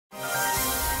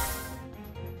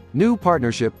New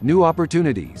partnership, new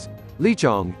opportunities.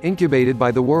 Lichang, incubated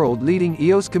by the world-leading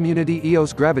EOS community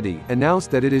EOS Gravity, announced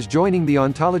that it is joining the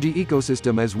Ontology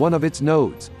ecosystem as one of its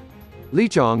nodes.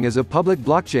 Lichang is a public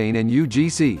blockchain and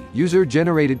UGC,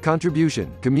 user-generated contribution,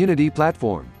 community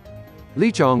platform.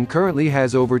 Lichang currently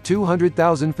has over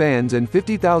 200,000 fans and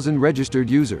 50,000 registered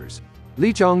users.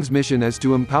 Lichang's mission is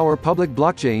to empower public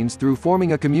blockchains through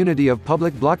forming a community of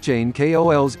public blockchain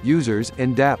KOLs, users,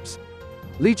 and dApps.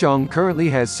 Lichang currently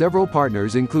has several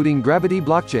partners including Gravity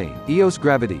Blockchain, EOS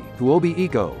Gravity, Huobi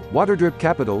Eco, Waterdrip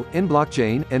Capital,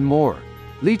 INBlockchain, and more.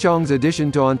 Lichang's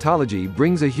addition to Ontology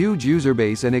brings a huge user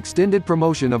base and extended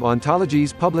promotion of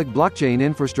Ontology's public blockchain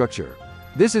infrastructure.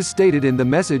 This is stated in the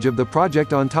message of the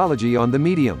project Ontology on the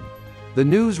Medium. The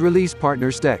news release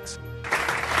partner STEX.